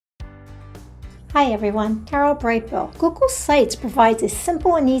Hi everyone, Carol Brightbill. Google Sites provides a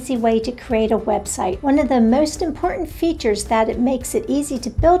simple and easy way to create a website. One of the most important features that it makes it easy to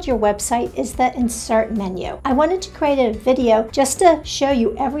build your website is the Insert menu. I wanted to create a video just to show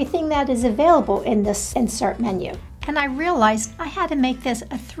you everything that is available in this Insert menu. And I realized I had to make this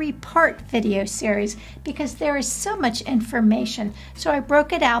a 3-part video series because there is so much information. So I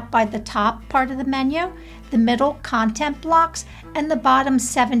broke it out by the top part of the menu, the middle content blocks, and the bottom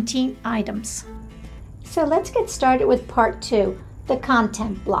 17 items. So let's get started with part 2, the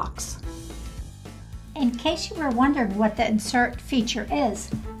content blocks. In case you were wondering what the Insert feature is,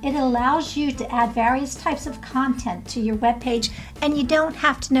 it allows you to add various types of content to your web page and you don't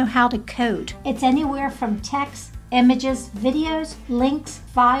have to know how to code. It's anywhere from text, images, videos, links,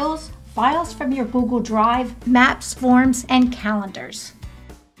 files from your Google Drive, maps, forms, and calendars.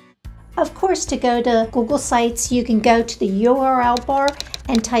 Of course, to go to Google Sites, you can go to the URL bar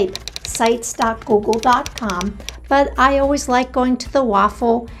and type sites.google.com, but I always like going to the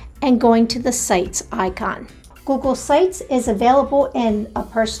waffle and going to the Sites icon. Google Sites is available in a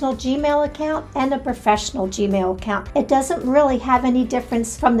personal Gmail account and a professional Gmail account. It doesn't really have any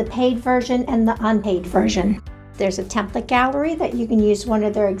difference from the paid version and the unpaid version. There's a template gallery that you can use one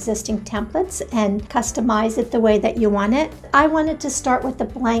of their existing templates and customize it the way that you want it. I wanted to start with a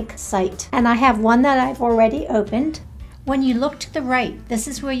blank site, and I have one that I've already opened. When you look to the right, this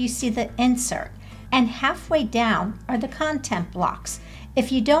is where you see the Insert, and halfway down are the content blocks.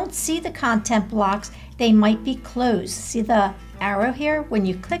 If you don't see the content blocks, they might be closed. See the arrow here? When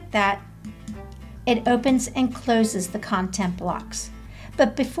you click that, it opens and closes the content blocks.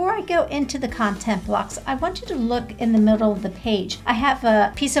 But before I go into the content blocks, I want you to look in the middle of the page. I have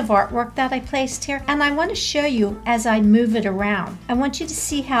a piece of artwork that I placed here, and I want to show you as I move it around. I want you to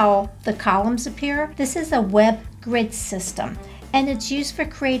see how the columns appear. This is a web grid system, and it's used for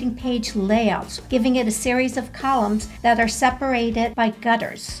creating page layouts, giving it a series of columns that are separated by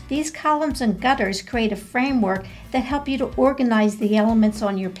gutters. These columns and gutters create a framework that help you to organize the elements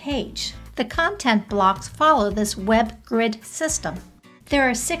on your page. The content blocks follow this web grid system. There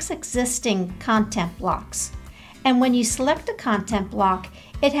are 6 existing content blocks, and when you select a content block,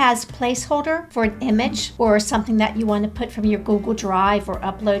 it has placeholder for an image or something that you want to put from your Google Drive or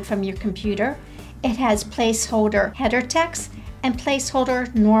upload from your computer. It has placeholder header text and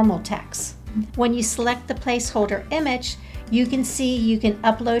placeholder normal text. When you select the placeholder image, you can see you can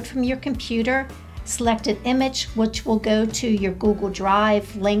upload from your computer, select an image which will go to your Google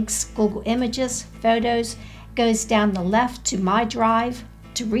Drive, links, Google Images, photos, goes down the left to My Drive,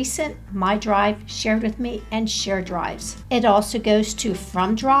 to Recent, My Drive, Shared With Me, and Share Drives. It also goes to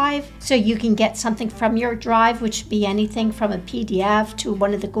From Drive, so you can get something from your drive, which would be anything from a PDF to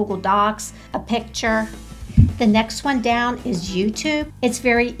one of the Google Docs, a picture. The next one down is YouTube. It's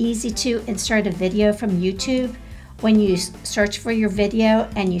very easy to insert a video from YouTube. When you search for your video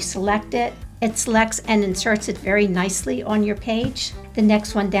and you select it, it selects and inserts it very nicely on your page. The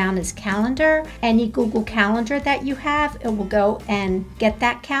next one down is calendar. Any Google Calendar that you have, it will go and get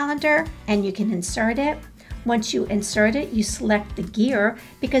that calendar and you can insert it. Once you insert it, you select the gear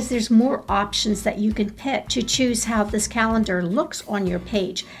because there's more options that you can pick to choose how this calendar looks on your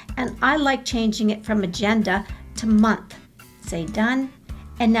page. And I like changing it from agenda to month. Say done,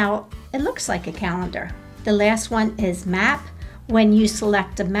 and now it looks like a calendar. The last one is map. When you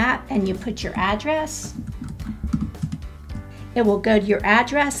select a map and you put your address, it will go to your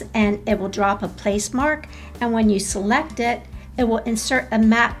address and it will drop a place mark. And when you select it, it will insert a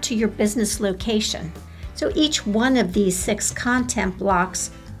map to your business location. So each one of these 6 content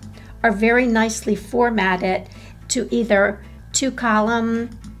blocks are very nicely formatted to either 2-column,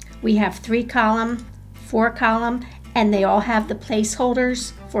 we have 3-column, 4-column, and they all have the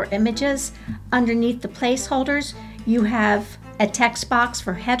placeholders for images. Underneath the placeholders, you have a text box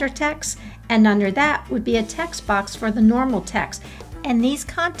for header text, and under that would be a text box for the normal text. And these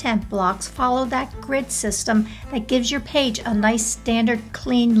content blocks follow that grid system that gives your page a nice standard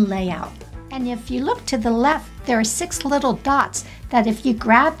clean layout. And if you look to the left, there are 6 little dots that if you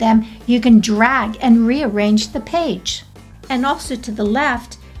grab them, you can drag and rearrange the page. And also to the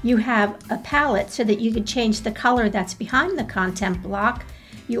left, you have a palette so that you can change the color that's behind the content block.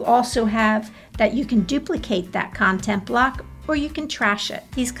 You also have that you can duplicate that content block or you can trash it.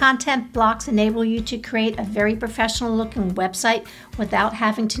 These content blocks enable you to create a very professional looking website without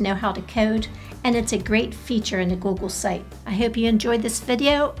having to know how to code, and it's a great feature in a Google site. I hope you enjoyed this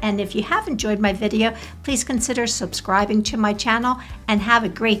video, and if you have enjoyed my video, please consider subscribing to my channel, and have a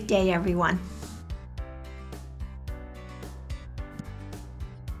great day, everyone.